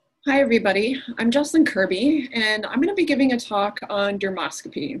Hi, everybody. I'm Jocelyn Kirby, and I'm going to be giving a talk on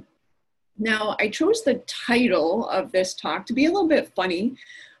dermoscopy. Now, I chose the title of this talk to be a little bit funny,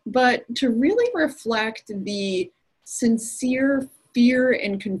 but to really reflect the sincere fear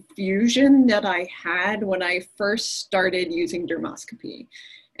and confusion that I had when I first started using dermoscopy.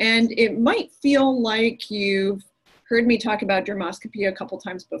 And it might feel like you've heard me talk about dermoscopy a couple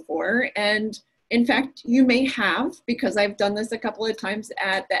times before, and in fact, you may have, because I've done this a couple of times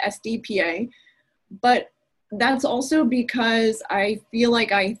at the SDPA, but that's also because I feel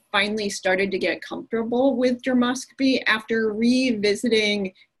like I finally started to get comfortable with dermoscopy after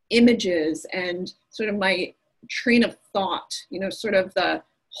revisiting images and sort of my train of thought, sort of the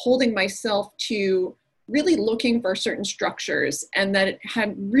holding myself to really looking for certain structures, and that it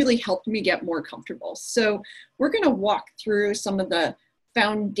had really helped me get more comfortable. So we're going to walk through some of the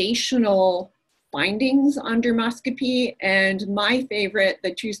foundational findings on dermoscopy, and my favorite,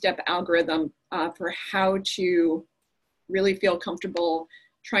 the two-step algorithm for how to really feel comfortable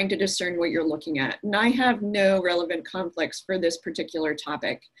trying to discern what you're looking at. And I have no relevant conflicts for this particular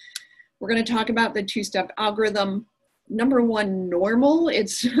topic. We're going to talk about the two-step algorithm. Number one, normal.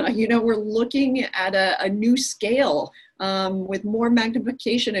 It's, we're looking at a new scale with more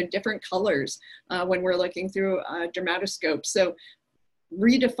magnification and different colors when we're looking through a dermatoscope. So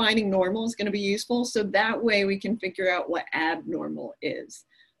redefining normal is going to be useful, so that way we can figure out what abnormal is.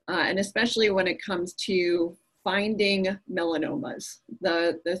 And especially when it comes to finding melanomas.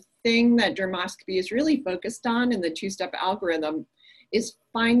 The thing that dermoscopy is really focused on in the two-step algorithm is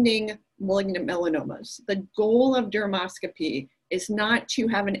finding malignant melanomas. The goal of dermoscopy is not to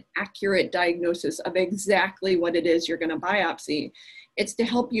have an accurate diagnosis of exactly what it is you're going to biopsy. It's to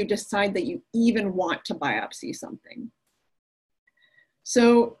help you decide that you even want to biopsy something.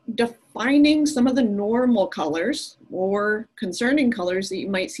 So defining some of the normal colors or concerning colors that you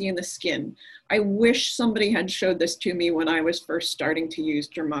might see in the skin. I wish somebody had showed this to me when I was first starting to use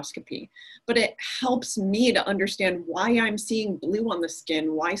dermoscopy, but it helps me to understand why I'm seeing blue on the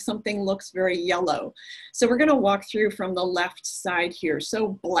skin, why something looks very yellow. So we're going to walk through from the left side here.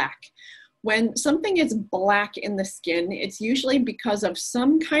 So black. When something is black in the skin, it's usually because of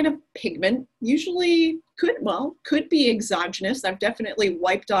some kind of pigment, usually could be exogenous. I've definitely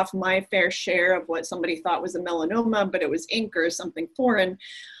wiped off my fair share of what somebody thought was a melanoma, but it was ink or something foreign.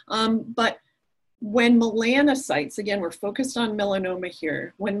 But when melanocytes, again, we're focused on melanoma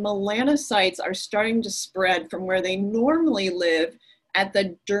here, when melanocytes are starting to spread from where they normally live at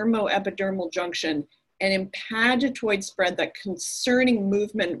the dermoepidermal junction, and impagetoid spread, that concerning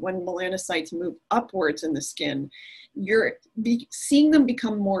movement when melanocytes move upwards in the skin, you're seeing them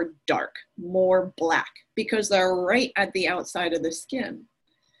become more dark, more black, because they're right at the outside of the skin.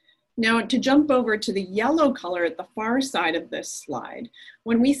 Now, to jump over to the yellow color at the far side of this slide,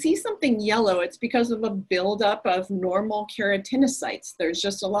 when we see something yellow, it's because of a buildup of normal keratinocytes. There's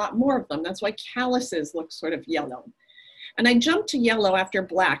just a lot more of them. That's why calluses look sort of yellow. And I jumped to yellow after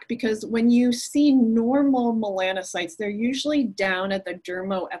black because when you see normal melanocytes, they're usually down at the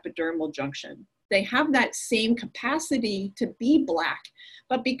dermoepidermal junction. They have that same capacity to be black,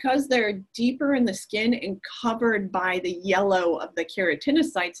 but because they're deeper in the skin and covered by the yellow of the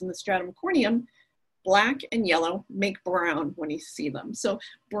keratinocytes in the stratum corneum, black and yellow make brown when you see them. So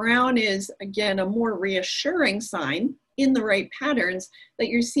brown is, again, a more reassuring sign in the right patterns that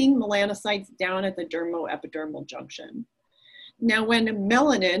you're seeing melanocytes down at the dermoepidermal junction. Now, when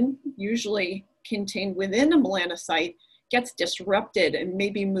melanin, usually contained within a melanocyte, gets disrupted and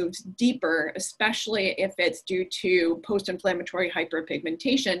maybe moves deeper, especially if it's due to post-inflammatory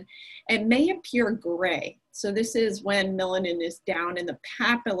hyperpigmentation, it may appear gray. So this is when melanin is down in the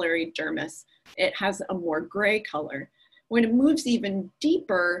papillary dermis. It has a more gray color. When it moves even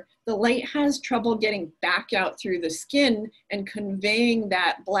deeper, the light has trouble getting back out through the skin and conveying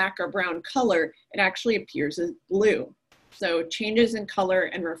that black or brown color. It actually appears as blue. So changes in color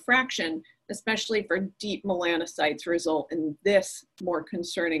and refraction, especially for deep melanocytes, result in this more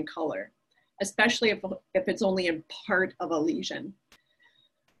concerning color, especially if it's only in part of a lesion.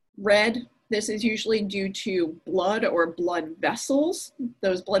 Red, this is usually due to blood or blood vessels.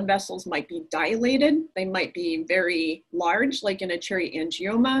 Those blood vessels might be dilated. They might be very large, like in a cherry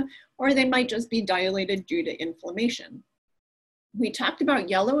angioma, or they might just be dilated due to inflammation. We talked about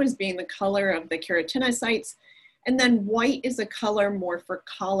yellow as being the color of the keratinocytes. And then white is a color more for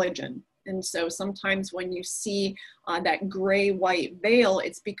collagen. And so sometimes when you see that gray-white veil,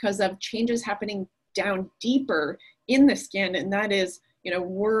 it's because of changes happening down deeper in the skin. And that is,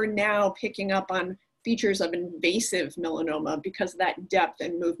 we're now picking up on features of invasive melanoma because of that depth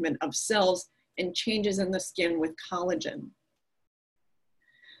and movement of cells and changes in the skin with collagen.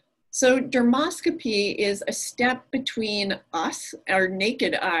 So dermoscopy is a step between us, our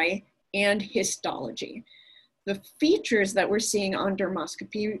naked eye, and histology. The features that we're seeing on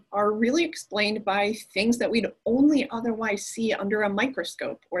dermoscopy are really explained by things that we'd only otherwise see under a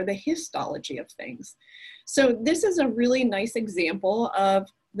microscope, or the histology of things. So this is a really nice example of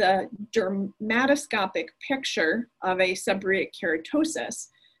the dermatoscopic picture of a seborrheic keratosis.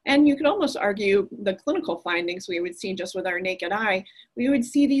 And you could almost argue the clinical findings we would see just with our naked eye. We would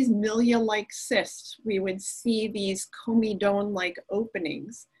see these milia-like cysts. We would see these comedone-like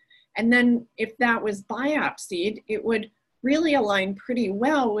openings. And then if that was biopsied, it would really align pretty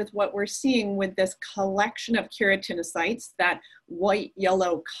well with what we're seeing with this collection of keratinocytes, that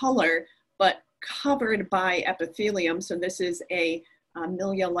white-yellow color, but covered by epithelium. So this is a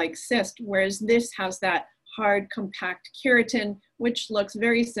milia-like cyst, whereas this has that hard, compact keratin, which looks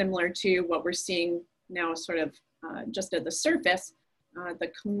very similar to what we're seeing now sort of just at the surface,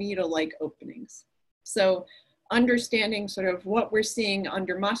 the comedo-like openings. So understanding sort of what we're seeing on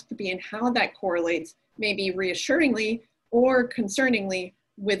dermoscopy and how that correlates maybe reassuringly or concerningly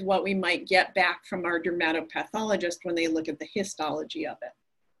with what we might get back from our dermatopathologist when they look at the histology of it.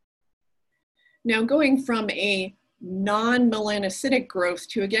 Now, going from a non-melanocytic growth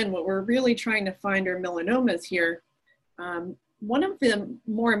to, again, what we're really trying to find are melanomas here, one of the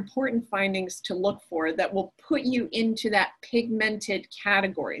more important findings to look for that will put you into that pigmented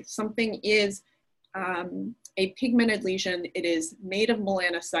category. Something is a pigmented lesion, it is made of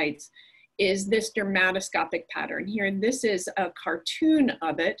melanocytes, is this dermatoscopic pattern here. And this is a cartoon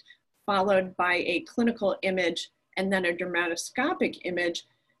of it, followed by a clinical image and then a dermatoscopic image.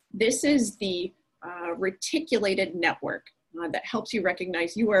 This is the reticulated network that helps you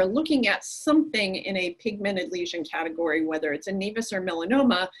recognize you are looking at something in a pigmented lesion category, whether it's a nevus or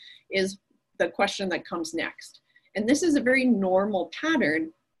melanoma is the question that comes next. And this is a very normal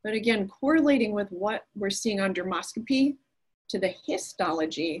pattern, but again, correlating with what we're seeing on dermoscopy to the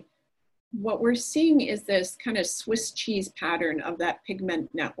histology, what we're seeing is this kind of Swiss cheese pattern of that pigment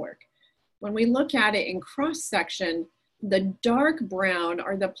network. When we look at it in cross-section, the dark brown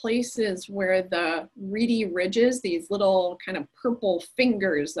are the places where the reedy ridges, these little kind of purple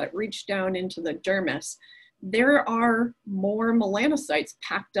fingers that reach down into the dermis, there are more melanocytes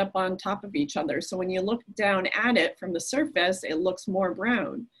packed up on top of each other. So when you look down at it from the surface, it looks more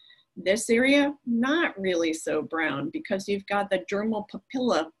brown. This area, not really so brown because you've got the dermal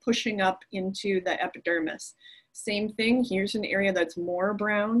papilla pushing up into the epidermis. Same thing, here's an area that's more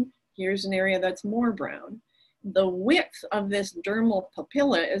brown, here's an area that's more brown. The width of this dermal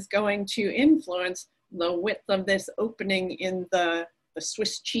papilla is going to influence the width of this opening in the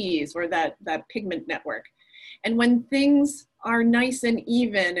Swiss cheese or that pigment network. And when things are nice and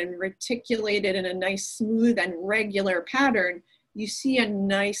even and reticulated in a nice, smooth and regular pattern, you see a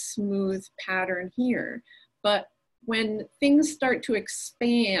nice, smooth pattern here. But when things start to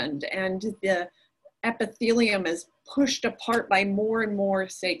expand and the epithelium is pushed apart by more and more,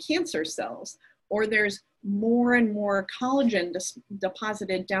 say, cancer cells, or there's more and more collagen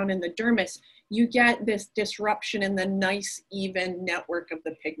deposited down in the dermis, you get this disruption in the nice, even network of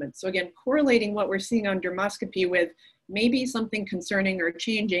the pigment. So again, correlating what we're seeing on dermoscopy with maybe something concerning or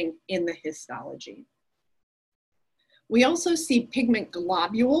changing in the histology. We also see pigment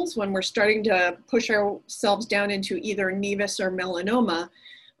globules when we're starting to push ourselves down into either nevus or melanoma.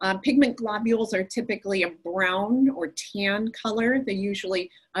 Pigment globules are typically a brown or tan color. They're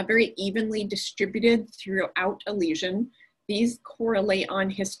usually very evenly distributed throughout a lesion. These correlate on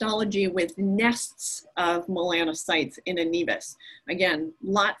histology with nests of melanocytes in a nevus. Again,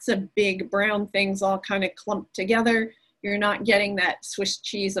 lots of big brown things all kind of clumped together. You're not getting that Swiss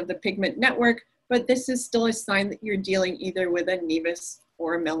cheese of the pigment network, but this is still a sign that you're dealing either with a nevus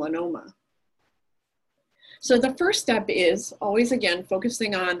or a melanoma. So the first step is always, again,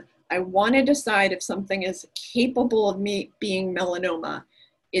 focusing on, I want to decide if something is capable of being melanoma,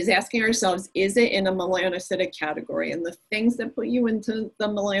 is asking ourselves, is it in a melanocytic category? And the things that put you into the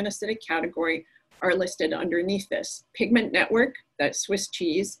melanocytic category are listed underneath this. Pigment network, that Swiss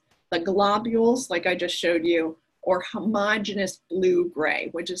cheese, the globules, like I just showed you, or homogeneous blue-gray,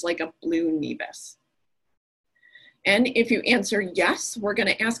 which is like a blue nevus. And if you answer yes, we're going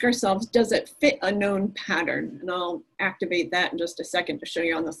to ask ourselves, does it fit a known pattern? And I'll activate that in just a second to show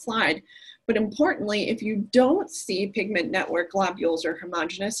you on the slide. But importantly, if you don't see pigment network globules or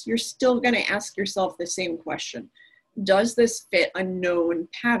homogeneous, you're still going to ask yourself the same question. Does this fit a known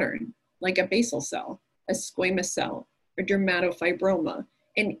pattern, like a basal cell, a squamous cell, or dermatofibroma?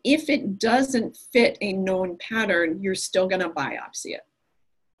 And if it doesn't fit a known pattern, you're still going to biopsy it,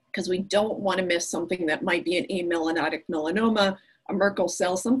 because we don't want to miss something that might be an amelanotic melanoma a Merkel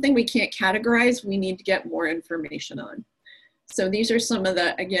cell, something we can't categorize, we need to get more information on. So these are some of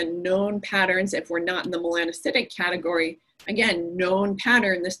the, again, known patterns. If we're not in the melanocytic category, again, known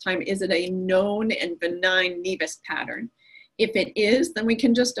pattern, this time, is it a known and benign nevus pattern? If it is, then we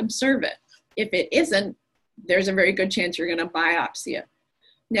can just observe it. If it isn't, there's a very good chance you're gonna biopsy it.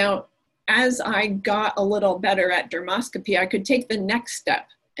 Now, as I got a little better at dermoscopy, I could take the next step.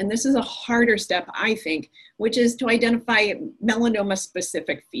 And this is a harder step, I think, which is to identify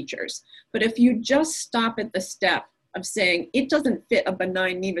melanoma-specific features. But if you just stop at the step of saying it doesn't fit a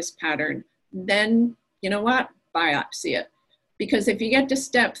benign nevus pattern, then you know what? Biopsy it. Because if you get to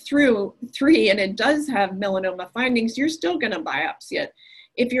step 3 and it does have melanoma findings, you're still going to biopsy it.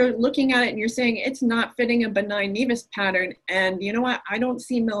 If you're looking at it and you're saying it's not fitting a benign nevus pattern, and you know what? I don't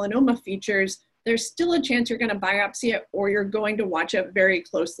see melanoma features, there's still a chance you're going to biopsy it, or you're going to watch it very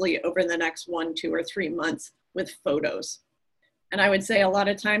closely over the next 1, 2, or 3 months with photos. And I would say a lot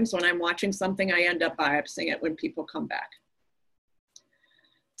of times when I'm watching something, I end up biopsying it when people come back.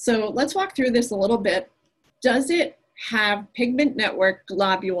 So let's walk through this a little bit. Does it have pigment network,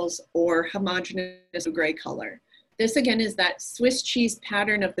 globules, or homogeneous gray color? This again is that Swiss cheese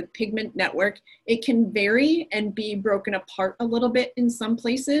pattern of the pigment network. It can vary and be broken apart a little bit in some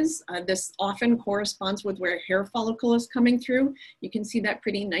places. This often corresponds with where hair follicle is coming through. You can see that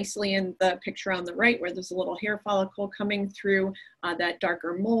pretty nicely in the picture on the right, where there's a little hair follicle coming through that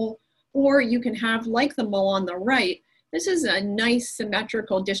darker mole. Or you can have, like the mole on the right, this is a nice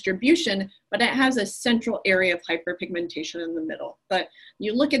symmetrical distribution, but it has a central area of hyperpigmentation in the middle. But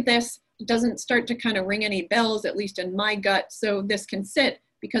you look at this, it doesn't start to kind of ring any bells, at least in my gut, so this can sit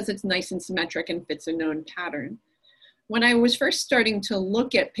because it's nice and symmetric and fits a known pattern. When I was first starting to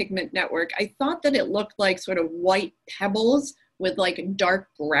look at pigment network, I thought that it looked like sort of white pebbles with like dark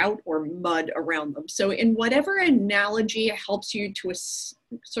grout or mud around them. So in whatever analogy helps you to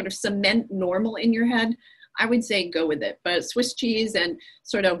sort of cement normal in your head, I would say go with it. But Swiss cheese and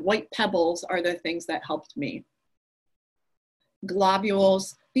sort of white pebbles are the things that helped me.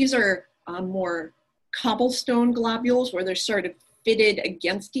 Globules, these are more cobblestone globules where they're sort of fitted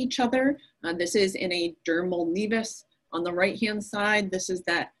against each other. This is in a dermal nevus. On the right-hand side, this is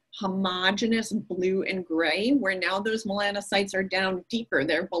that homogeneous blue and gray, where now those melanocytes are down deeper.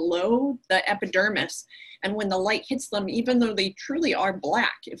 They're below the epidermis. And when the light hits them, even though they truly are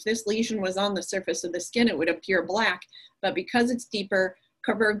black, if this lesion was on the surface of the skin, it would appear black. But because it's deeper,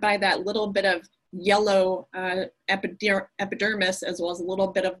 covered by that little bit of yellow epidermis, as well as a little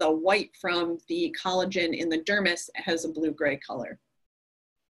bit of the white from the collagen in the dermis, it has a blue-gray color.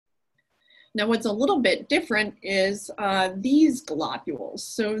 Now, what's a little bit different is these globules.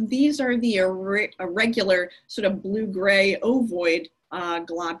 So these are the irregular sort of blue-gray ovoid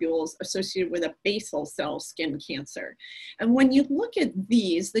globules associated with a basal cell skin cancer. And when you look at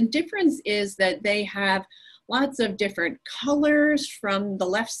these, the difference is that they have lots of different colors, from the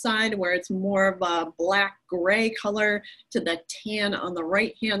left side where it's more of a black-gray color to the tan on the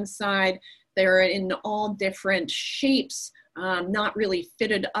right-hand side. They're in all different shapes, not really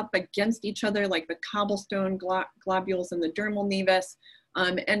fitted up against each other like the cobblestone globules in the dermal nevus.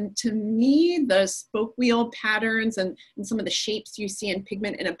 And to me, the spoke wheel patterns and some of the shapes you see in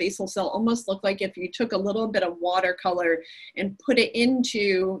pigment in a basal cell almost look like if you took a little bit of watercolor and put it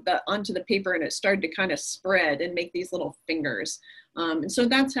onto the paper, and it started to kind of spread and make these little fingers. And so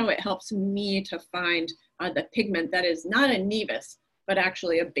that's how it helps me to find the pigment that is not a nevus, but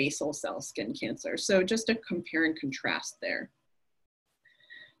actually a basal cell skin cancer. So just a compare and contrast there.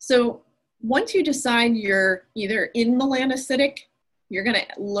 So once you decide you're either in melanocytic, you're going to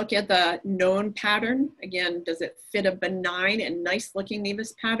look at the known pattern. Again, does it fit a benign and nice looking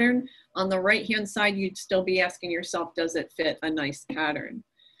nevus pattern? On the right-hand side, you'd still be asking yourself, does it fit a nice pattern?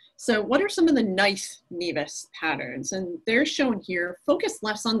 So what are some of the nice nevus patterns? And they're shown here. Focus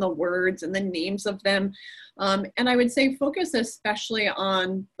less on the words and the names of them. And I would say focus especially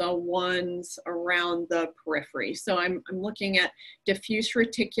on the ones around the periphery. So I'm looking at diffuse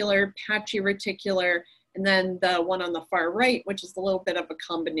reticular, patchy reticular, and then the one on the far right, which is a little bit of a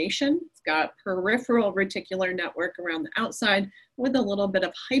combination. It's got peripheral reticular network around the outside with a little bit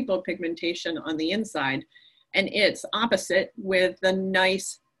of hypopigmentation on the inside. And it's opposite with the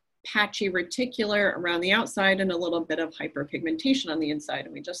nice patchy reticular around the outside and a little bit of hyperpigmentation on the inside.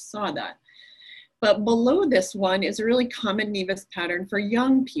 And we just saw that. But below this one is a really common nevus pattern for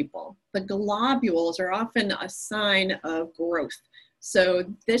young people. The globules are often a sign of growth. So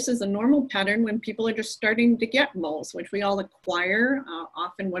this is a normal pattern when people are just starting to get moles, which we all acquire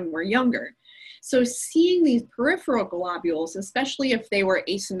often when we're younger. So seeing these peripheral globules, especially if they were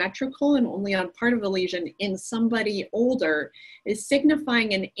asymmetrical and only on part of the lesion in somebody older, is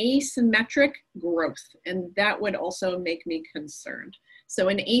signifying an asymmetric growth. And that would also make me concerned. So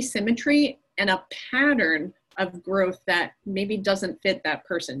an asymmetry and a pattern of growth that maybe doesn't fit that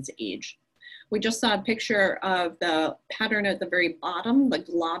person's age. We just saw a picture of the pattern at the very bottom, the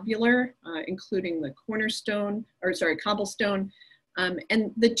globular, including the cobblestone.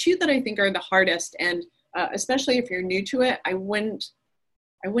 And the two that I think are the hardest, and especially if you're new to it, I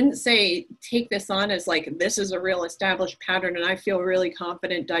wouldn't say take this on as like, this is a real established pattern and I feel really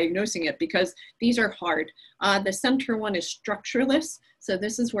confident diagnosing it, because these are hard. The center one is structureless. So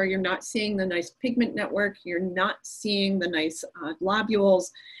this is where you're not seeing the nice pigment network, you're not seeing the nice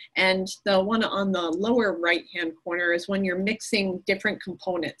globules. And the one on the lower right-hand corner is when you're mixing different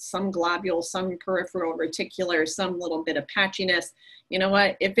components, some globules, some peripheral reticular, some little bit of patchiness. You know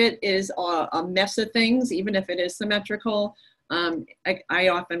what, if it is a mess of things, even if it is symmetrical, I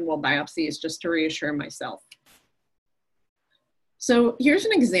often will biopsies just to reassure myself. So here's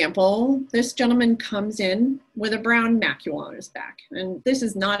an example. This gentleman comes in with a brown macula on his back. And this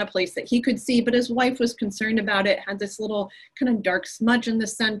is not a place that he could see, but his wife was concerned about it, had this little kind of dark smudge in the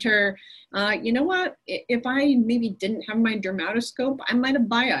center. You know what? If I maybe didn't have my dermatoscope, I might have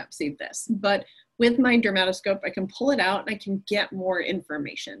biopsied this. But with my dermatoscope, I can pull it out and I can get more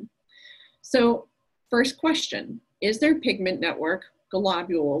information. So first question, is there pigment network,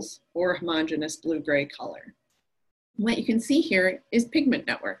 globules, or homogeneous blue-gray color? What you can see here is pigment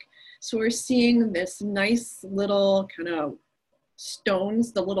network. So we're seeing this nice little kind of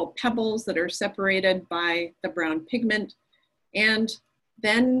stones, the little pebbles that are separated by the brown pigment. And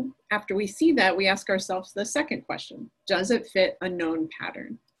then after we see that, we ask ourselves the second question, does it fit a known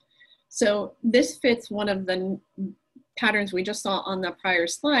pattern? So this fits one of the patterns we just saw on the prior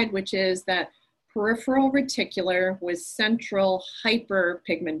slide, which is that peripheral reticular with central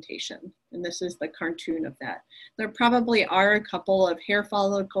hyperpigmentation. And this is the cartoon of that. There probably are a couple of hair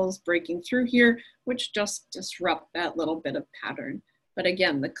follicles breaking through here, which just disrupt that little bit of pattern. But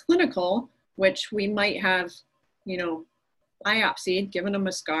again, the clinical, which we might have, you know, biopsied, given them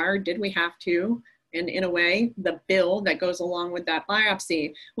a scar, did we have to? And in a way, the bill that goes along with that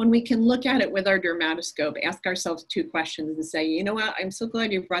biopsy, when we can look at it with our dermatoscope, ask ourselves two questions and say, you know what, I'm so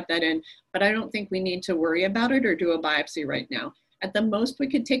glad you brought that in, but I don't think we need to worry about it or do a biopsy right now. At the most, we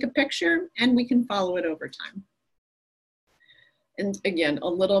could take a picture and we can follow it over time. And again, a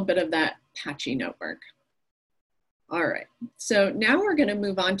little bit of that patchy network. All right, so now we're gonna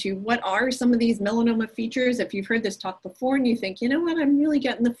move on to what are some of these melanoma features. If you've heard this talk before and you think, you know what, I'm really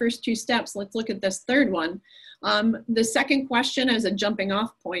getting the first two steps, let's look at this third one. The second question as a jumping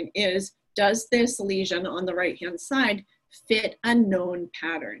off point is, does this lesion on the right-hand side fit a known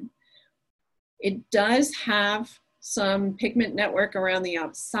pattern? It does have some pigment network around the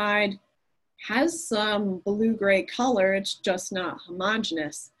outside, has some blue-gray color, it's just not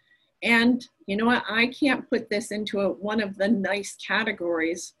homogeneous. And you know what, I can't put this into one of the nice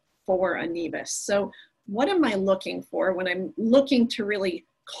categories for a nevus. So what am I looking for when I'm looking to really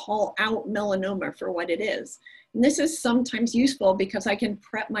call out melanoma for what it is? And this is sometimes useful because I can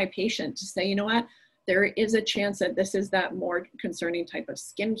prep my patient to say, you know what, there is a chance that this is that more concerning type of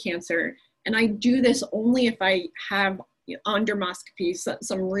skin cancer. And I do this only if I have on dermoscopy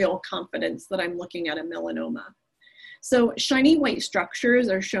some real confidence that I'm looking at a melanoma. So shiny white structures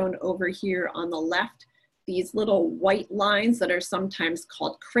are shown over here on the left. These little white lines that are sometimes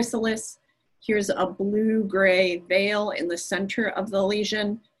called chrysalis. Here's a blue-gray veil in the center of the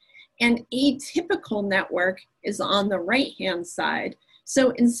lesion. And atypical network is on the right-hand side.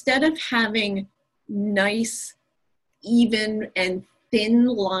 So instead of having nice, even, and thin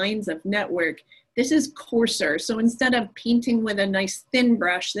lines of network, this is coarser. So instead of painting with a nice thin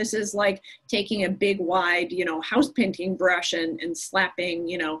brush, this is like taking a big wide, you know, house painting brush and slapping,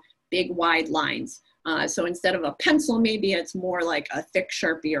 you know, big wide lines. So instead of a pencil, maybe it's more like a thick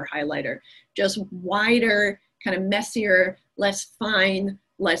Sharpie or highlighter, just wider, kind of messier, less fine,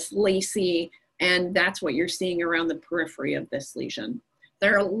 less lacy. And that's what you're seeing around the periphery of this lesion.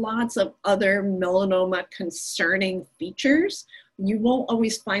 There are lots of other melanoma concerning features. You won't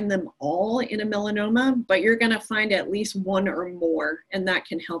always find them all in a melanoma, but you're gonna find at least one or more, and that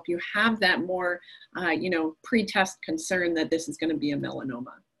can help you have that more, you know, pre-test concern that this is gonna be a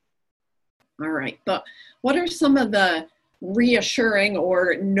melanoma. All right, but what are some of the reassuring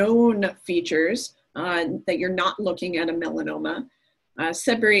or known features that you're not looking at a melanoma?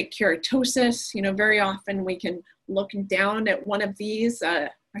 Seborrheic keratosis, you know, very often we can look down at one of these.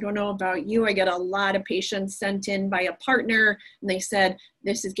 I don't know about you, I get a lot of patients sent in by a partner and they said,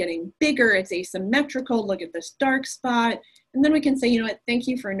 this is getting bigger, it's asymmetrical, look at this dark spot. And then we can say, you know what, thank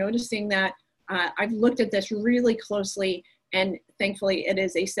you for noticing that. I've looked at this really closely and thankfully it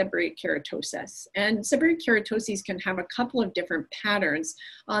is a seborrheic keratosis. And seborrheic keratoses can have a couple of different patterns.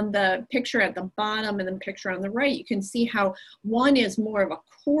 On the picture at the bottom and the picture on the right, you can see how one is more of a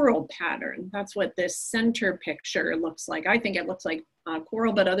coral pattern. That's what this center picture looks like. I think it looks like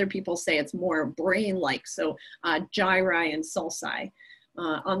coral, but other people say it's more brain-like, so gyri and sulci.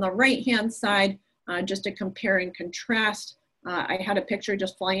 On the right-hand side, just to compare and contrast, I had a picture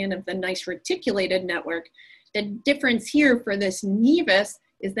just fly in of the nice reticulated network. The difference here for this nevus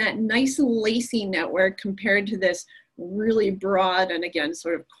is that nice lacy network compared to this really broad and again,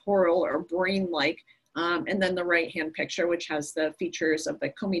 sort of coral or brain-like. And then the right-hand picture, which has the features of the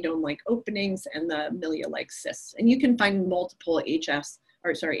comedone-like openings and the milia-like cysts. And you can find multiple HS,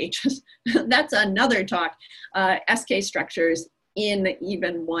 that's another talk, SK structures in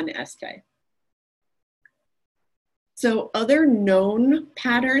even one SK. So other known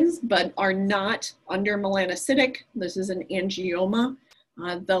patterns, but are not under melanocytic, this is an angioma.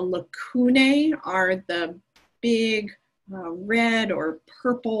 The lacunae are the big red or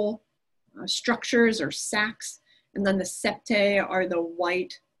purple structures or sacs, and then the septae are the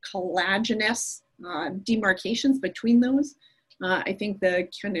white collagenous demarcations between those. I think the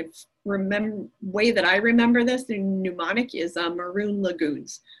kind of way that I remember this in mnemonic is maroon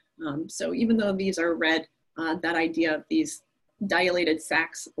lagoons. So even though these are red, that idea of these dilated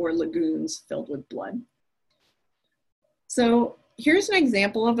sacs or lagoons filled with blood. So here's an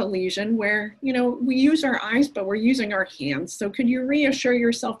example of a lesion where, you know, we use our eyes, but we're using our hands. So could you reassure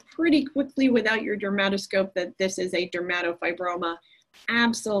yourself pretty quickly without your dermatoscope that this is a dermatofibroma?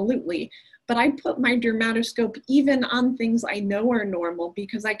 Absolutely. But I put my dermatoscope even on things I know are normal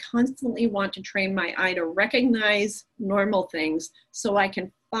because I constantly want to train my eye to recognize normal things so I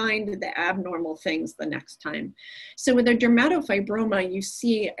can find the abnormal things the next time. So with a dermatofibroma, you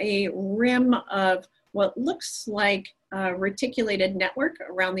see a rim of what looks like a reticulated network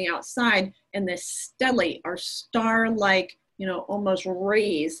around the outside, and this stellate are star-like, you know, almost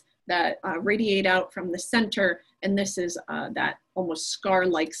rays that radiate out from the center, and this is that almost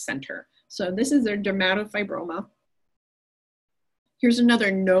scar-like center. So this is a dermatofibroma. Here's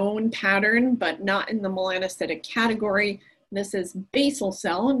another known pattern, but not in the melanocytic category. This is basal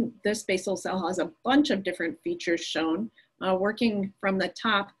cell, and this basal cell has a bunch of different features shown. Working from the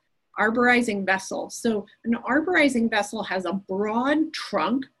top, arborizing vessel. So an arborizing vessel has a broad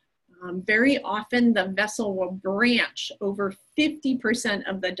trunk. Very often the vessel will branch over 50%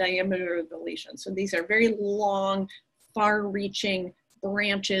 of the diameter of the lesion. So these are very long, far-reaching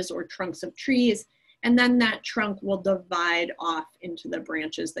branches or trunks of trees. And then that trunk will divide off into the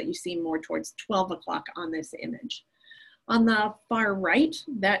branches that you see more towards 12 o'clock on this image. On the far right,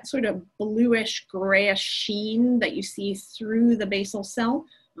 that sort of bluish grayish sheen that you see through the basal cell,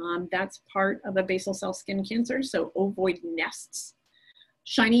 that's part of a basal cell skin cancer, so ovoid nests.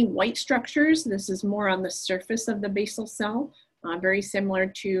 Shiny white structures, this is more on the surface of the basal cell, very similar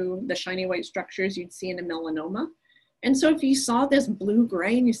to the shiny white structures you'd see in a melanoma. And so if you saw this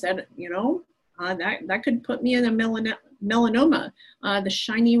blue-gray and you said, you know, that could put me in a melanoma, the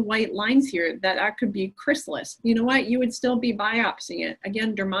shiny white lines here, that could be chrysalis. You know what? You would still be biopsying it.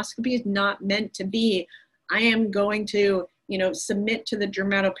 Again, dermoscopy is not meant to be, I am going to, you know, submit to the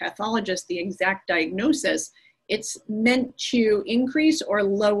dermatopathologist the exact diagnosis. It's meant to increase or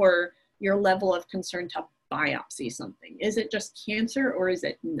lower your level of concern to biopsy something. Is it just cancer or is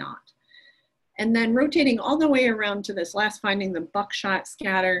it not? And then rotating all the way around to this last finding, the buckshot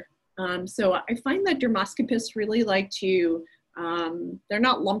scatter. So I find that dermoscopists really like to, they're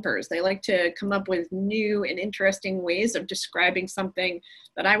not lumpers. They like to come up with new and interesting ways of describing something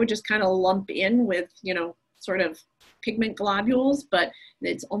that I would just kind of lump in with, you know, sort of pigment globules, but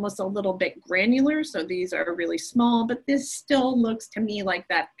it's almost a little bit granular. So these are really small, but this still looks to me like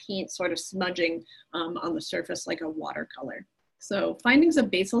that paint sort of smudging on the surface like a watercolor. So findings of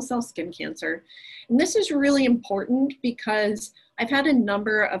basal cell skin cancer. And this is really important because I've had a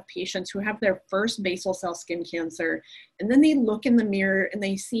number of patients who have their first basal cell skin cancer, and then they look in the mirror and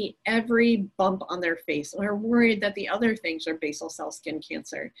they see every bump on their face and are worried that the other things are basal cell skin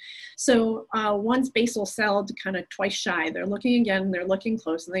cancer. So one's basal cell kind of twice shy. They're looking again, they're looking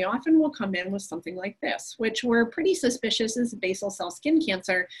close, and they often will come in with something like this, which we're pretty suspicious is basal cell skin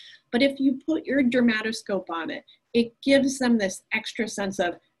cancer. But if you put your dermatoscope on it, it gives them this extra sense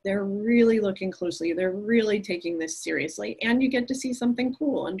of they're really looking closely, they're really taking this seriously, and you get to see something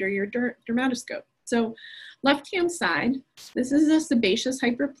cool under your dermatoscope. So Left-hand side, this is a sebaceous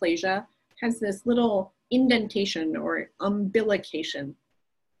hyperplasia, has this little indentation or umbilication.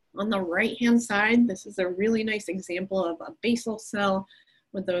 On the right-hand side, this is a really nice example of a basal cell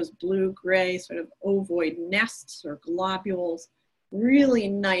with those blue-gray sort of ovoid nests or globules. Really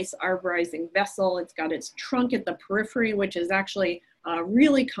nice arborizing vessel. It's got its trunk at the periphery, which is actually a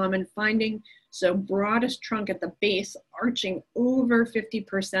really common finding. So broadest trunk at the base, arching over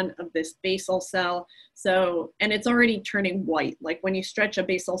 50% of this basal cell. So, and it's already turning white. Like when you stretch a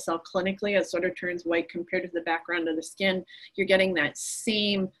basal cell clinically, it sort of turns white compared to the background of the skin. You're getting that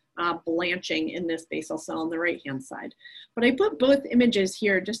same blanching in this basal cell on the right-hand side. But I put both images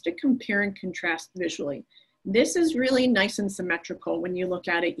here just to compare and contrast visually. This is really nice and symmetrical when you look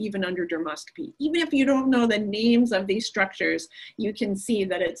at it, even under dermoscopy. Even if you don't know the names of these structures, you can see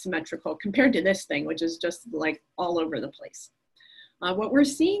that it's symmetrical compared to this thing, which is just like all over the place. What we're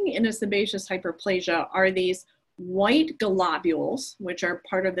seeing in a sebaceous hyperplasia are these white globules, which are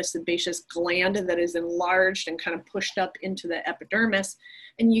part of the sebaceous gland that is enlarged and kind of pushed up into the epidermis.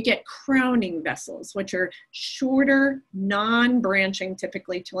 And you get crowning vessels, which are shorter, non-branching,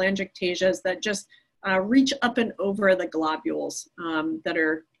 typically telangiectasias that just reach up and over the globules that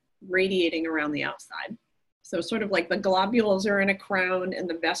are radiating around the outside. So sort of like the globules are in a crown and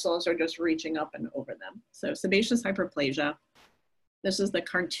the vessels are just reaching up and over them. So sebaceous hyperplasia. This is the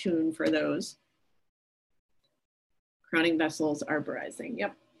cartoon for those. Crowning vessels arborizing,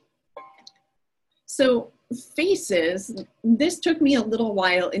 yep. So faces, this took me a little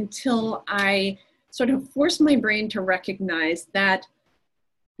while until I sort of forced my brain to recognize that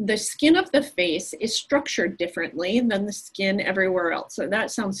the skin of the face is structured differently than the skin everywhere else. So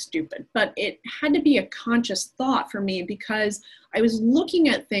that sounds stupid, but it had to be a conscious thought for me because I was looking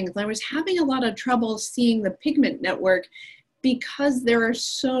at things. I was having a lot of trouble seeing the pigment network because there are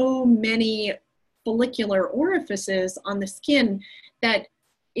so many follicular orifices on the skin that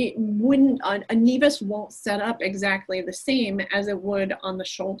it wouldn't, a nevus won't set up exactly the same as it would on the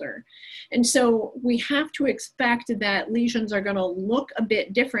shoulder. And so we have to expect that lesions are going to look a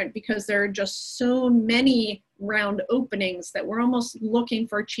bit different because there are just so many round openings that we're almost looking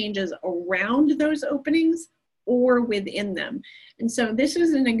for changes around those openings or within them. And so this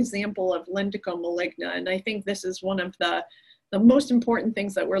is an example of lenticule maligna, and I think this is one of the most important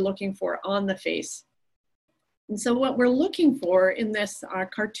things that we're looking for on the face. And so what we're looking for in this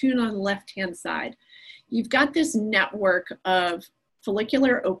cartoon on the left-hand side, you've got this network of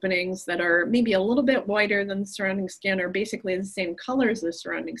follicular openings that are maybe a little bit wider than the surrounding skin or basically the same color as the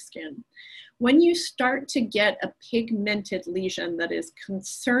surrounding skin. When you start to get a pigmented lesion that is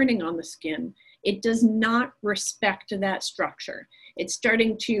concerning on the skin, it does not respect that structure. It's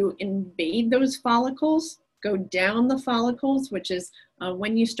starting to invade those follicles, go down the follicles, which is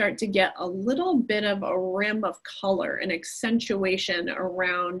when you start to get a little bit of a rim of color and accentuation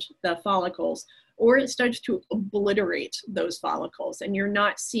around the follicles, or it starts to obliterate those follicles and you're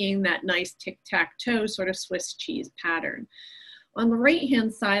not seeing that nice tic-tac-toe sort of Swiss cheese pattern. On the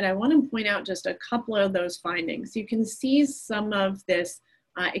right-hand side, I want to point out just a couple of those findings. You can see some of this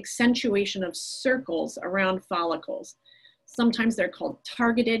accentuation of circles around follicles. Sometimes they're called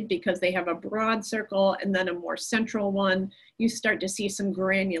targeted because they have a broad circle and then a more central one. You start to see some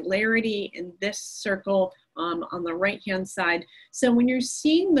granularity in this circle on the right-hand side. So when you're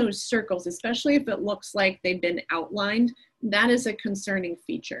seeing those circles, especially if it looks like they've been outlined, that is a concerning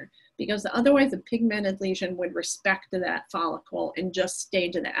feature because otherwise a pigmented lesion would respect that follicle and just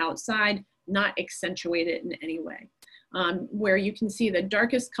stay to the outside, not accentuate it in any way. Where you can see the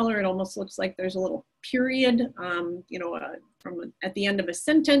darkest color, it almost looks like there's a little period, from at the end of a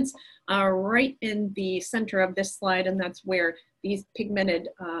sentence, right in the center of this slide, and that's where these pigmented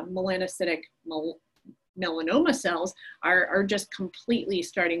melanocytic melanoma cells are just completely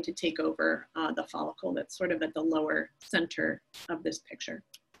starting to take over the follicle that's sort of at the lower center of this picture.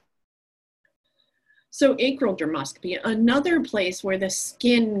 So acral dermoscopy, another place where the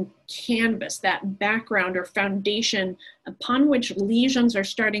skin canvas, that background or foundation upon which lesions are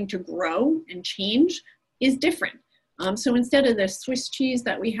starting to grow and change, is different. So instead of the Swiss cheese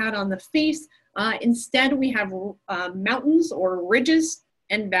that we had on the face, instead we have mountains or ridges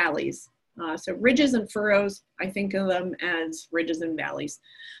and valleys. So ridges and furrows, I think of them as ridges and valleys.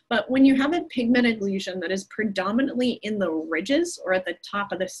 But when you have a pigmented lesion that is predominantly in the ridges or at the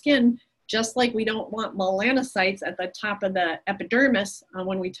top of the skin, just like we don't want melanocytes at the top of the epidermis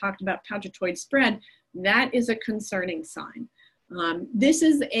when we talked about pagetoid spread, that is a concerning sign. This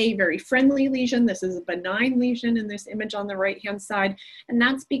is a very friendly lesion. This is a benign lesion in this image on the right-hand side. And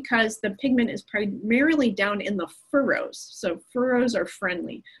that's because the pigment is primarily down in the furrows. So furrows are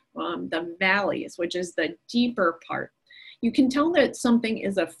friendly. the valleys, which is the deeper part. You can tell that something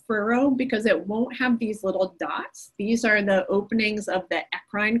is a furrow because it won't have these little dots. These are the openings of the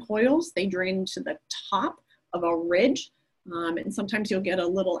eccrine coils. They drain to the top of a ridge. And sometimes you'll get a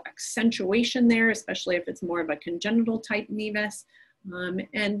little accentuation there, especially if it's more of a congenital type nevus.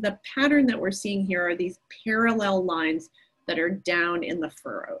 And the pattern that we're seeing here are these parallel lines that are down in the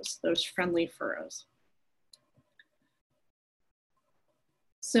furrows, those friendly furrows.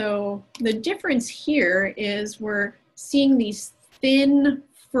 So the difference here is we're seeing these thin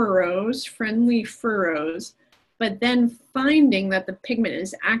furrows, friendly furrows, but then finding that the pigment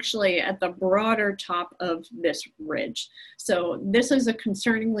is actually at the broader top of this ridge. So this is a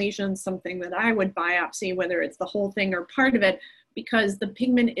concerning lesion, something that I would biopsy, whether it's the whole thing or part of it, because the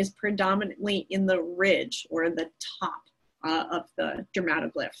pigment is predominantly in the ridge or the top of the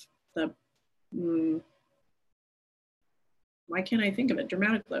dermatoglyph. Why can't I think of it?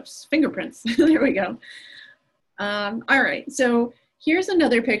 Dermatoglyphs, fingerprints, there we go. All right, so here's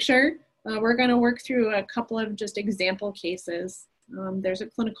another picture. We're gonna work through a couple of just example cases. There's a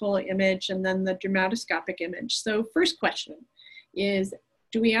clinical image and then the dermatoscopic image. So first question is,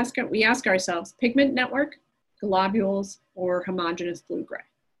 we ask ourselves, pigment network, globules, or homogeneous blue-gray?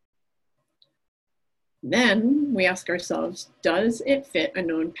 Then we ask ourselves, does it fit a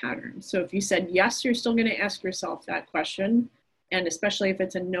known pattern? So if you said yes, you're still gonna ask yourself that question. And especially if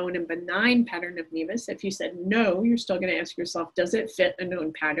it's a known and benign pattern of nevus. If you said no, you're still gonna ask yourself, does it fit a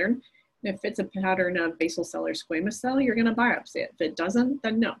known pattern? And if it's a pattern of basal cell or squamous cell, you're gonna biopsy it. If it doesn't,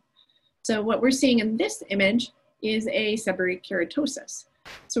 then no. So what we're seeing in this image is a seborrheic keratosis.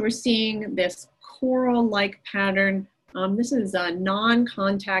 So we're seeing this coral-like pattern. This is a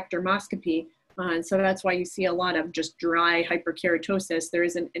non-contact dermoscopy. And so that's why you see a lot of just dry hyperkeratosis. There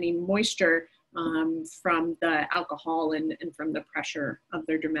isn't any moisture from the alcohol and from the pressure of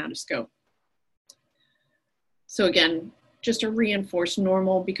their dermatoscope. So again, just to reinforce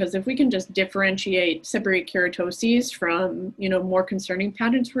normal, because if we can just differentiate seborrheic keratoses from, more concerning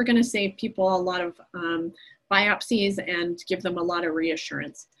patterns, we're gonna save people a lot of biopsies and give them a lot of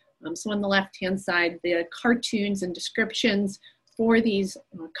reassurance. So on the left-hand side, the cartoons and descriptions for these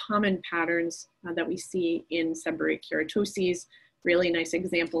common patterns that we see in seborrheic keratoses. Really nice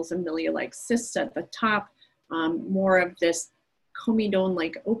examples of milia-like cysts at the top, more of this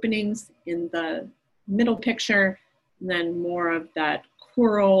comedone-like openings in the middle picture, and then more of that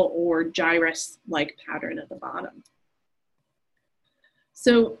coral or gyrus-like pattern at the bottom.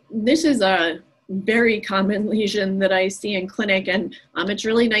 So this is a very common lesion that I see in clinic, and it's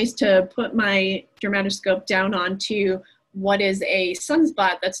really nice to put my dermatoscope down onto what is a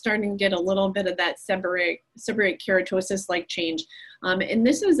sunspot that's starting to get a little bit of that seborrheic keratosis-like change. And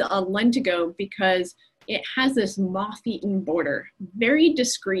this is a lentigo because it has this moth-eaten border, very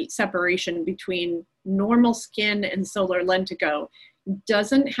discrete separation between normal skin and solar lentigo.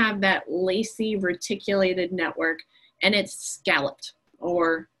 Doesn't have that lacy reticulated network, and it's scalloped,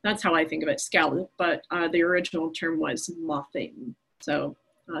 or that's how I think of it, scalloped, but the original term was moth-eaten. So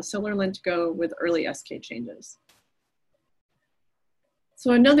solar lentigo with early SK changes.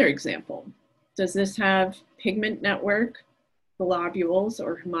 So another example, does this have pigment network, globules,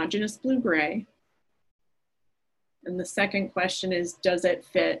 or homogeneous blue-gray? And the second question is, does it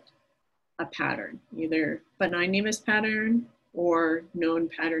fit a pattern, either benign nevus pattern or known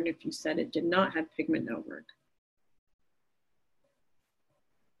pattern if you said it did not have pigment network?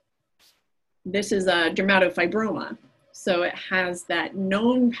 This is a dermatofibroma. So it has that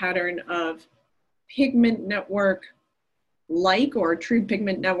known pattern of pigment network like or true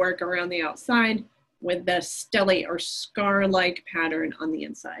pigment network around the outside with the stellate or scar-like pattern on the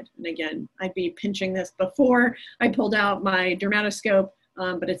inside. And again, I'd be pinching this before I pulled out my dermatoscope,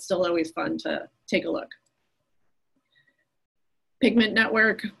 but it's still always fun to take a look. Pigment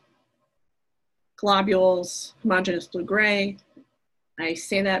network, globules, homogeneous blue-gray. I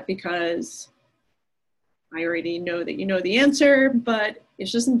say that because I already know that you know the answer, but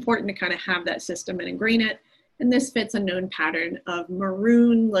it's just important to kind of have that system and ingrain it. And this fits a known pattern of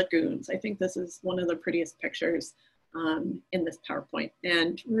maroon lagoons. I think this is one of the prettiest pictures in this PowerPoint,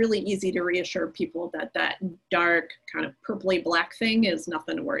 and really easy to reassure people that that dark kind of purpley black thing is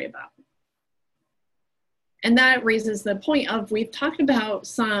nothing to worry about. And that raises the point of, we've talked about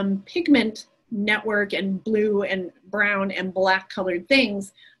some pigment network and blue and brown and black colored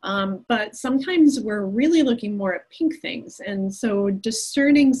things, but sometimes we're really looking more at pink things. And so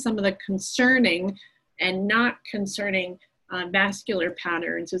discerning some of the concerning and not concerning vascular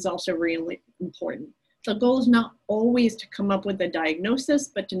patterns is also really important. The goal is not always to come up with a diagnosis,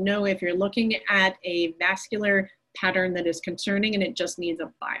 but to know if you're looking at a vascular pattern that is concerning and it just needs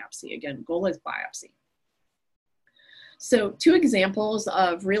a biopsy. Again, goal is biopsy. So 2 examples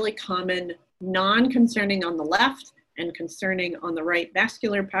of really common non-concerning on the left and concerning on the right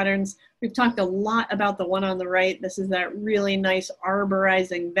vascular patterns. We've talked a lot about the one on the right. This is that really nice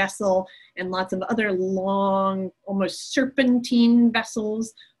arborizing vessel and lots of other long, almost serpentine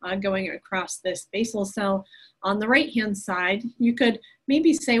vessels going across this basal cell. On the right-hand side, you could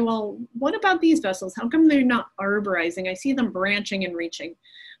maybe say, well, what about these vessels? How come they're not arborizing? I see them branching and reaching.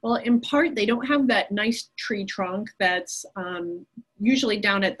 Well, in part, they don't have that nice tree trunk that's usually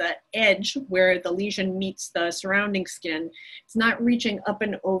down at the edge where the lesion meets the surrounding skin. It's not reaching up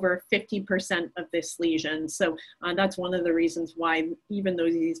and over 50% of this lesion. So that's one of the reasons why, even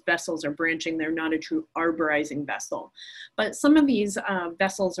though these vessels are branching, they're not a true arborizing vessel. But some of these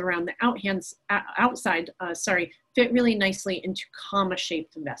vessels around the outside fit really nicely into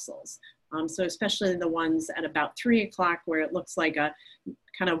comma-shaped vessels. So especially the ones at about 3 o'clock where it looks like a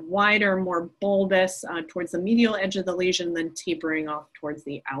kind of wider, more bulbous towards the medial edge of the lesion, then tapering off towards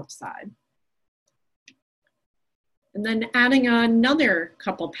the outside. And then adding another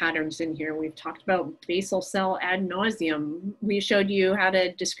couple patterns in here, we've talked about basal cell ad nauseum. We showed you how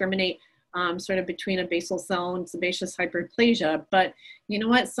to discriminate sort of between a basal cell and sebaceous hyperplasia, but you know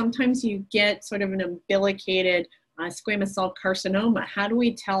what? Sometimes you get sort of an umbilicated squamous cell carcinoma. How do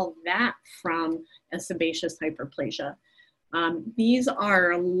we tell that from a sebaceous hyperplasia? These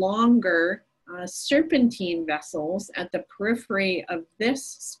are longer serpentine vessels at the periphery of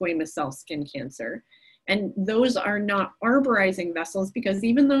this squamous cell skin cancer. And those are not arborizing vessels because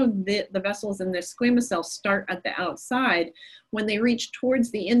even though the vessels in this squamous cell start at the outside, when they reach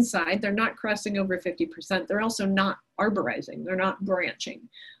towards the inside, they're not crossing over 50%. They're also not arborizing. They're not branching.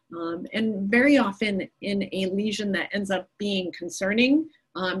 And very often in a lesion that ends up being concerning,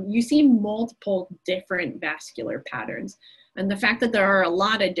 you see multiple different vascular patterns. And the fact that there are a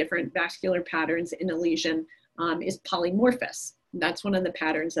lot of different vascular patterns in a lesion is polymorphous. That's one of the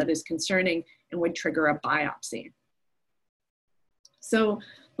patterns that is concerning and would trigger a biopsy. So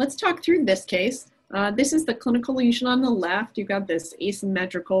let's talk through this case. This is the clinical lesion on the left. You've got this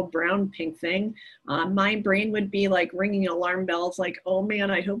asymmetrical brown-pink thing. My brain would be like ringing alarm bells like, oh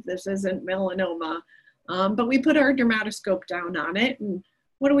man, I hope this isn't melanoma. But we put our dermatoscope down on it, and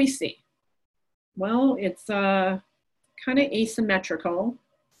what do we see? Well, it's kind of asymmetrical.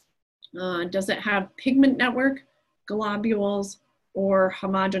 Does it have pigment network, globules, or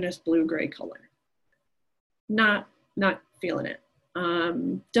homogeneous blue-gray color? Not feeling it.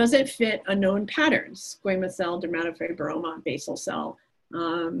 Does it fit a known pattern? Squamous cell, dermatofibroma, basal cell.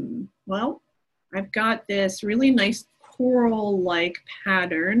 Well, I've got this really nice coral-like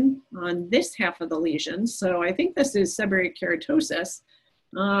pattern on this half of the lesion. So I think this is seborrheic keratosis.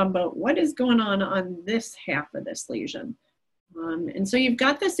 But what is going on this half of this lesion? And so you've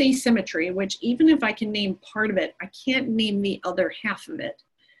got this asymmetry, which even if I can name part of it, I can't name the other half of it.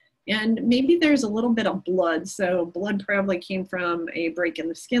 And maybe there's a little bit of blood. So blood probably came from a break in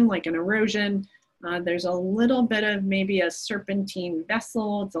the skin, like an erosion. There's a little bit of maybe a serpentine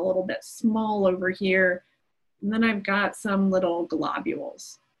vessel. It's a little bit small over here. And then I've got some little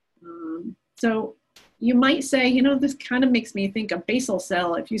globules. So you might say, you know, this kind of makes me think of basal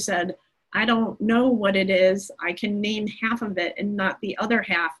cell. If you said, I don't know what it is, I can name half of it and not the other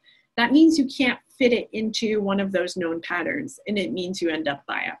half, that means you can't fit it into one of those known patterns, and it means you end up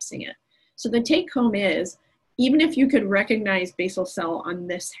biopsying it. So the take home is, even if you could recognize basal cell on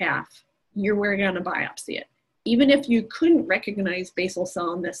this half, we're going to biopsy it. Even if you couldn't recognize basal cell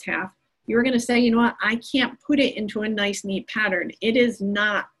on this half, you're going to say, you know what, I can't put it into a nice, neat pattern. It is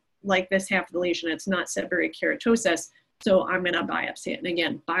not like this half of the lesion. It's not seborrheic keratosis. So I'm going to biopsy it. And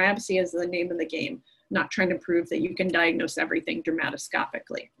again, biopsy is the name of the game, not trying to prove that you can diagnose everything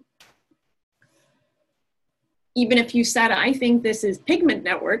dermatoscopically. Even if you said, I think this is pigment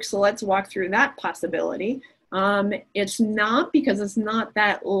network, so let's walk through that possibility. It's not, because it's not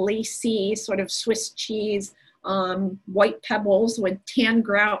that lacy sort of Swiss cheese, white pebbles with tan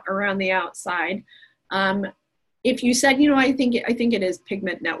grout around the outside. If you said, you know, I think it is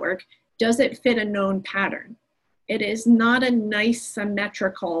pigment network, does it fit a known pattern? It is not a nice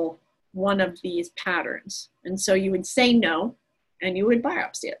symmetrical one of these patterns. And so you would say no, and you would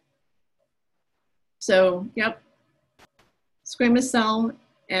biopsy it. So, yep, squamous cell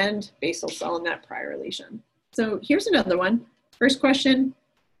and basal cell in that prior lesion. So here's another one. First question,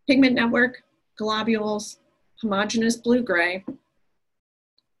 pigment network, globules, homogeneous blue-gray.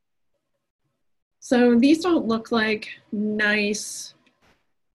 So these don't look like nice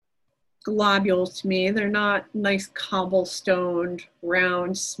globules to me. They're not nice cobblestoned,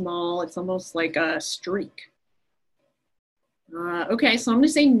 round, small. It's almost like a streak. Okay, so I'm going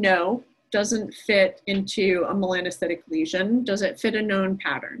to say no, doesn't fit into a melanocytic lesion. Does it fit a known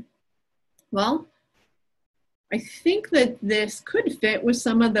pattern? Well, I think that this could fit with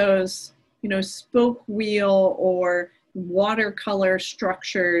some of those, spoke wheel or watercolor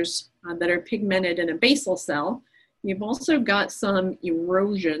structures that are pigmented in a basal cell. You've also got some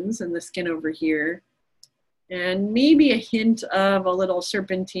erosions in the skin over here, and maybe a hint of a little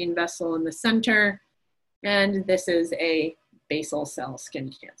serpentine vessel in the center. And this is a basal cell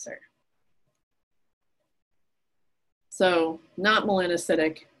skin cancer. So not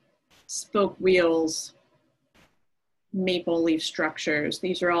melanocytic, spoke wheels, maple leaf structures.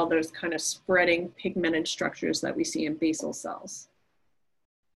 These are all those kind of spreading pigmented structures that we see in basal cells.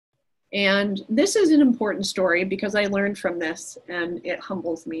 And this is an important story because I learned from this and it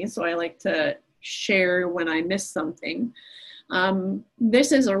humbles me. So I like to share when I miss something.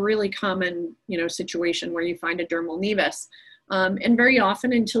 This is a really common, situation where you find a dermal nevus. And very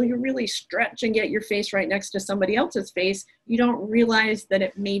often, until you really stretch and get your face right next to somebody else's face, you don't realize that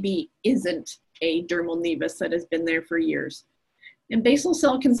it maybe isn't a dermal nevus that has been there for years. And basal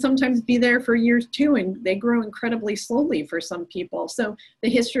cell can sometimes be there for years too, and they grow incredibly slowly for some people. So the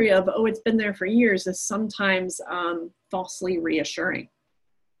history of, oh, it's been there for years is sometimes falsely reassuring.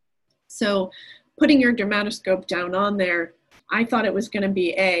 So putting your dermatoscope down on there, I thought it was going to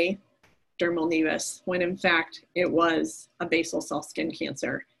be a dermal nevus, when in fact it was a basal cell skin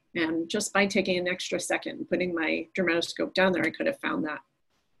cancer. And just by taking an extra second and putting my dermatoscope down there, I could have found that.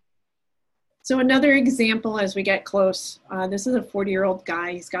 So another example as we get close, this is a 40-year-old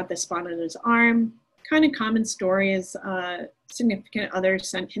guy. He's got this spot on his arm. Kind of common story is significant other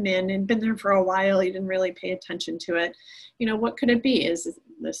sent him in and been there for a while. He didn't really pay attention to it. What could it be? Is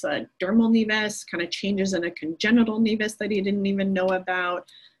this a dermal nevus, kind of changes in a congenital nevus that he didn't even know about?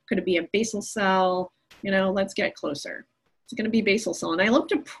 Could it be a basal cell? Let's get closer. It's going to be basal cell. And I love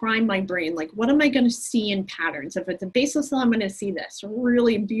to prime my brain, like, what am I going to see in patterns? If it's a basal cell, I'm going to see this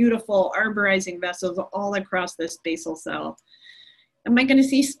really beautiful arborizing vessels all across this basal cell. Am I going to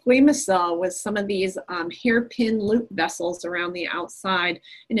see squamous cell with some of these hairpin loop vessels around the outside?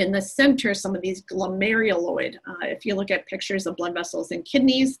 And in the center, some of these glomeruloid. If you look at pictures of blood vessels in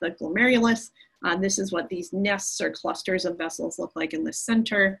kidneys, the glomerulus, this is what these nests or clusters of vessels look like in the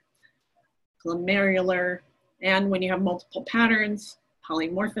center. Glomerular. And when you have multiple patterns,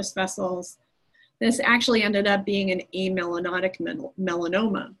 polymorphous vessels, this actually ended up being an amelanotic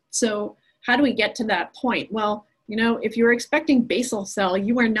melanoma. So how do we get to that point? Well, if you're expecting basal cell,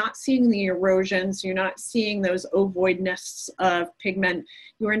 you are not seeing the erosions, you're not seeing those ovoid nests of pigment,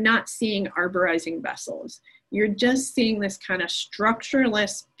 you are not seeing arborizing vessels. You're just seeing this kind of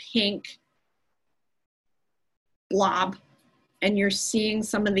structureless pink blob, and you're seeing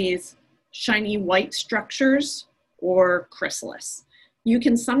some of these shiny white structures or chrysalis. You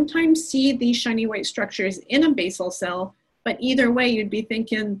can sometimes see these shiny white structures in a basal cell, but either way, you'd be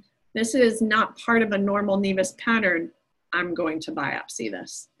thinking, this is not part of a normal nevus pattern. I'm going to biopsy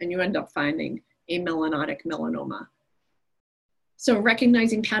this. And you end up finding a melanotic melanoma. So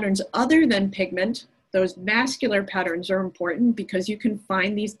recognizing patterns other than pigment, those vascular patterns are important because you can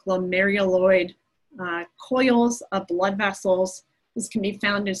find these glomeruloid coils of blood vessels. This can be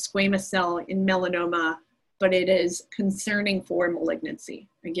found in squamous cell in melanoma, but it is concerning for malignancy.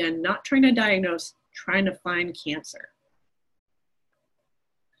 Again, not trying to diagnose, trying to find cancer.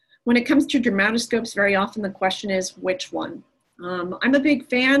 When it comes to dermatoscopes, very often the question is, which one? I'm a big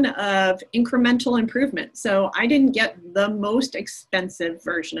fan of incremental improvement. So I didn't get the most expensive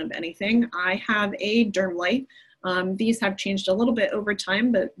version of anything. I have a DermLite. These have changed a little bit over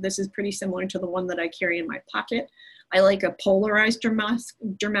time, but this is pretty similar to the one that I carry in my pocket. I like a polarized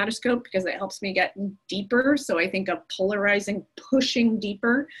dermatoscope because it helps me get deeper. So I think of polarizing, pushing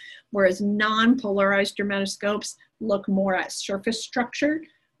deeper, whereas non-polarized dermatoscopes look more at surface structure.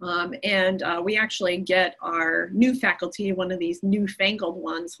 We actually get our new faculty, one of these newfangled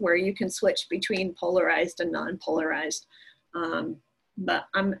ones where you can switch between polarized and non-polarized. But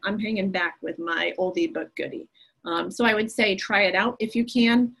I'm hanging back with my oldie but goodie. So I would say try it out if you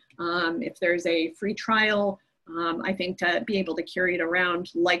can. If there's a free trial, I think to be able to carry it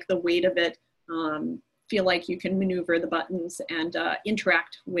around, like the weight of it, feel like you can maneuver the buttons and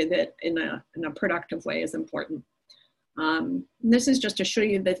interact with it in a productive way is important. This is just to show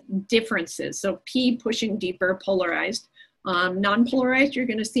you the differences. So P pushing deeper, polarized. Non-polarized, you're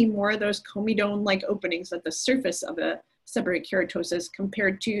going to see more of those comedone-like openings at the surface of a seborrheic keratosis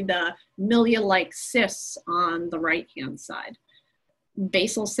compared to the milia-like cysts on the right-hand side.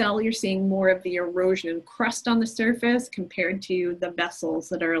 Basal cell, you're seeing more of the erosion and crust on the surface compared to the vessels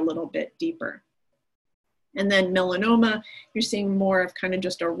that are a little bit deeper. And then melanoma, you're seeing more of kind of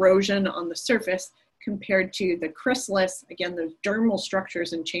just erosion on the surface compared to the chrysalis, again, those dermal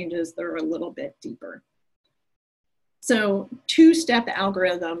structures and changes that are a little bit deeper. So two-step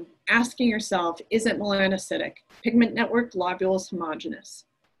algorithm, asking yourself, is it melanocytic? Pigment network, globules, homogeneous.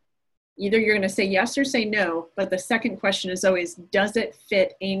 Either you're going to say yes or say no, but the second question is always, does it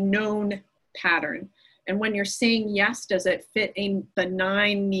fit a known pattern? And when you're saying yes, does it fit a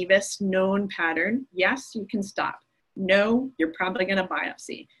benign nevus known pattern? Yes, you can stop. No, you're probably going to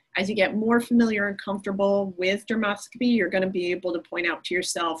biopsy. As you get more familiar and comfortable with dermoscopy, you're going to be able to point out to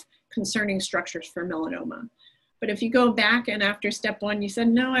yourself concerning structures for melanoma. But if you go back and after step one, you said,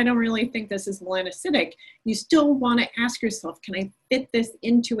 no, I don't really think this is melanocytic, you still want to ask yourself, can I fit this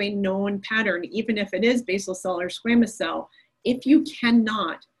into a known pattern, even if it is basal cell or squamous cell? If you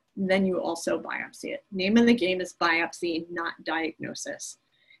cannot, then you also biopsy it. Name of the game is biopsy, not diagnosis.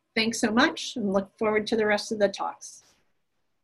 Thanks so much, and look forward to the rest of the talks.